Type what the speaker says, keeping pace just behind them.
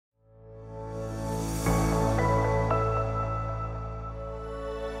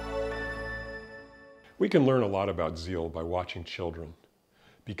We can learn a lot about zeal by watching children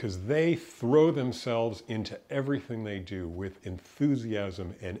because they throw themselves into everything they do with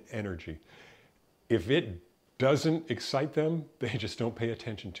enthusiasm and energy. If it doesn't excite them, they just don't pay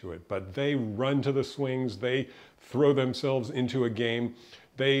attention to it. But they run to the swings, they throw themselves into a game,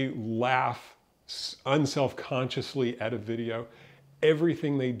 they laugh unself-consciously at a video.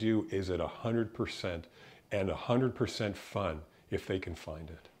 Everything they do is at 100% and 100% fun if they can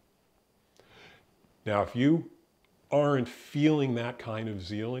find it. Now, if you aren't feeling that kind of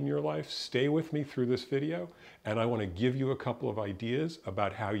zeal in your life, stay with me through this video, and I want to give you a couple of ideas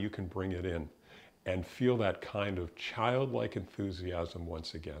about how you can bring it in and feel that kind of childlike enthusiasm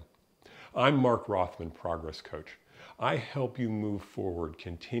once again. I'm Mark Rothman, Progress Coach. I help you move forward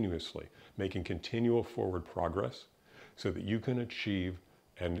continuously, making continual forward progress so that you can achieve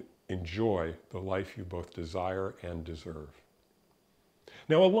and enjoy the life you both desire and deserve.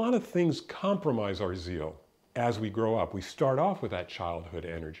 Now, a lot of things compromise our zeal as we grow up. We start off with that childhood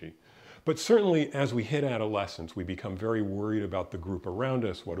energy. But certainly as we hit adolescence, we become very worried about the group around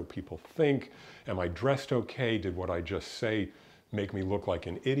us. What do people think? Am I dressed okay? Did what I just say make me look like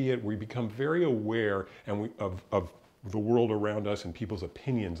an idiot? We become very aware of the world around us and people's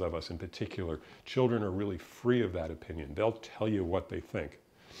opinions of us in particular. Children are really free of that opinion. They'll tell you what they think.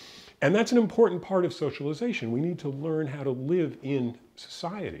 And that's an important part of socialization. We need to learn how to live in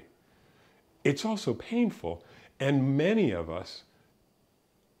society. It's also painful, and many of us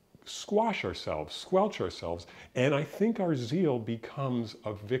squash ourselves, squelch ourselves, and I think our zeal becomes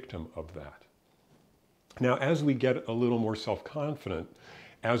a victim of that. Now, as we get a little more self-confident,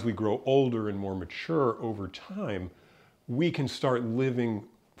 as we grow older and more mature over time, we can start living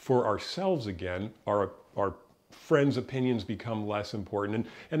for ourselves again. Our friends' opinions become less important.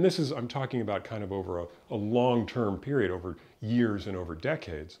 And this is, I'm talking about kind of over a long-term period, over years and over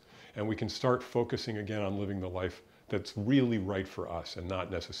decades. And we can start focusing again on living the life that's really right for us and not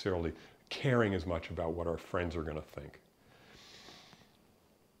necessarily caring as much about what our friends are going to think.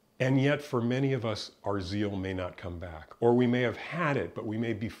 And yet for many of us, our zeal may not come back, or we may have had it, but we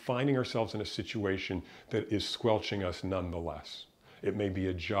may be finding ourselves in a situation that is squelching us nonetheless. It may be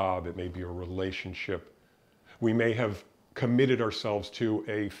a job, it may be a relationship. We may have committed ourselves to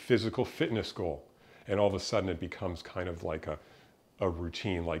a physical fitness goal, and all of a sudden it becomes kind of like a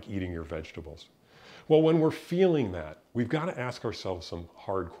routine, like eating your vegetables. Well, when we're feeling that, we've got to ask ourselves some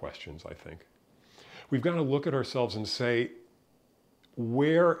hard questions, I think. We've got to look at ourselves and say,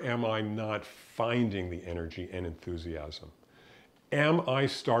 where am I not finding the energy and enthusiasm? Am I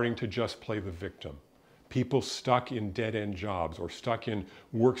starting to just play the victim? People stuck in dead-end jobs or stuck in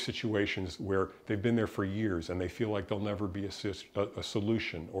work situations where they've been there for years and they feel like there'll never be a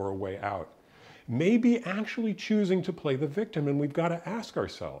solution or a way out. Maybe actually choosing to play the victim, and we've got to ask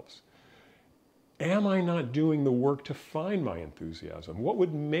ourselves, am I not doing the work to find my enthusiasm? What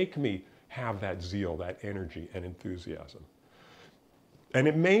would make me have that zeal, that energy and enthusiasm? And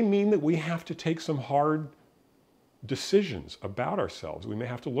it may mean that we have to take some hard decisions about ourselves. We may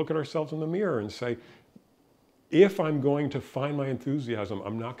have to look at ourselves in the mirror and say, if I'm going to find my enthusiasm,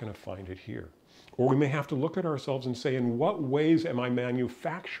 I'm not going to find it here. Or we may have to look at ourselves and say, in what ways am I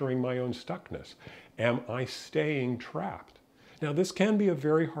manufacturing my own stuckness? Am I staying trapped? Now, this can be a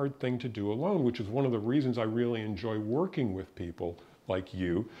very hard thing to do alone, which is one of the reasons I really enjoy working with people like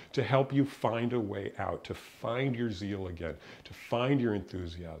you to help you find a way out, to find your zeal again, to find your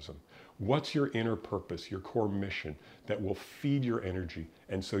enthusiasm. What's your inner purpose, your core mission that will feed your energy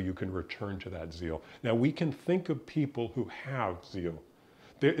and so you can return to that zeal? Now, we can think of people who have zeal.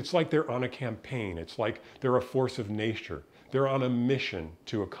 It's like they're on a campaign. It's like they're a force of nature. They're on a mission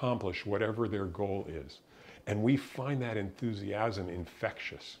to accomplish whatever their goal is. And we find that enthusiasm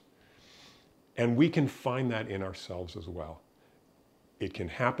infectious. And we can find that in ourselves as well. It can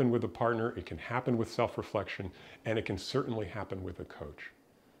happen with a partner, it can happen with self-reflection, and it can certainly happen with a coach.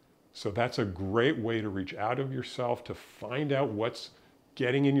 So that's a great way to reach out of yourself, to find out what's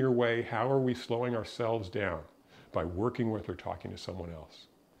getting in your way. How are we slowing ourselves down? By working with or talking to someone else.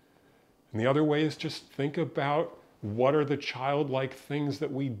 And the other way is just think about what are the childlike things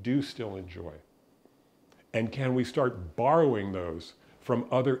that we do still enjoy? And can we start borrowing those from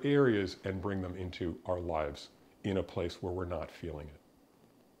other areas and bring them into our lives in a place where we're not feeling it?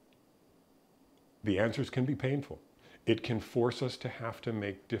 The answers can be painful. It can force us to have to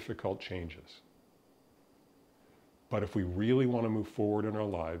make difficult changes. But if we really want to move forward in our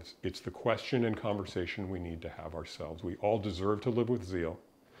lives, it's the question and conversation we need to have ourselves. We all deserve to live with zeal.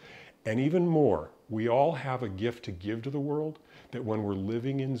 And even more, we all have a gift to give to the world that when we're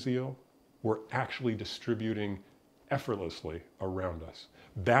living in zeal, we're actually distributing effortlessly around us.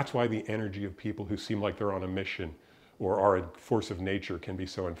 That's why the energy of people who seem like they're on a mission or are a force of nature can be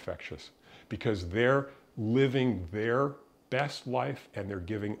so infectious, because they're living their best life and they're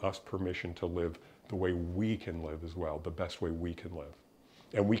giving us permission to live the way we can live as well, the best way we can live.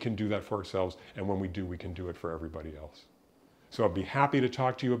 And we can do that for ourselves, and when we do, we can do it for everybody else. So I'd be happy to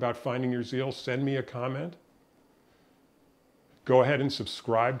talk to you about finding your zeal. Send me a comment. Go ahead and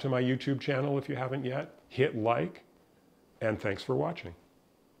subscribe to my YouTube channel if you haven't yet. Hit like, and thanks for watching.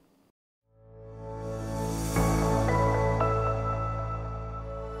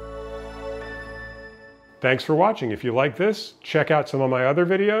 Thanks for watching. If you like this, check out some of my other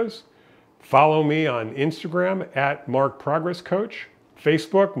videos. Follow me on Instagram at Mark Progress Coach,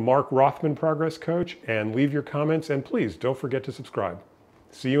 Facebook, Mark Rothman Progress Coach, and leave your comments. And please don't forget to subscribe.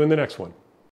 See you in the next one.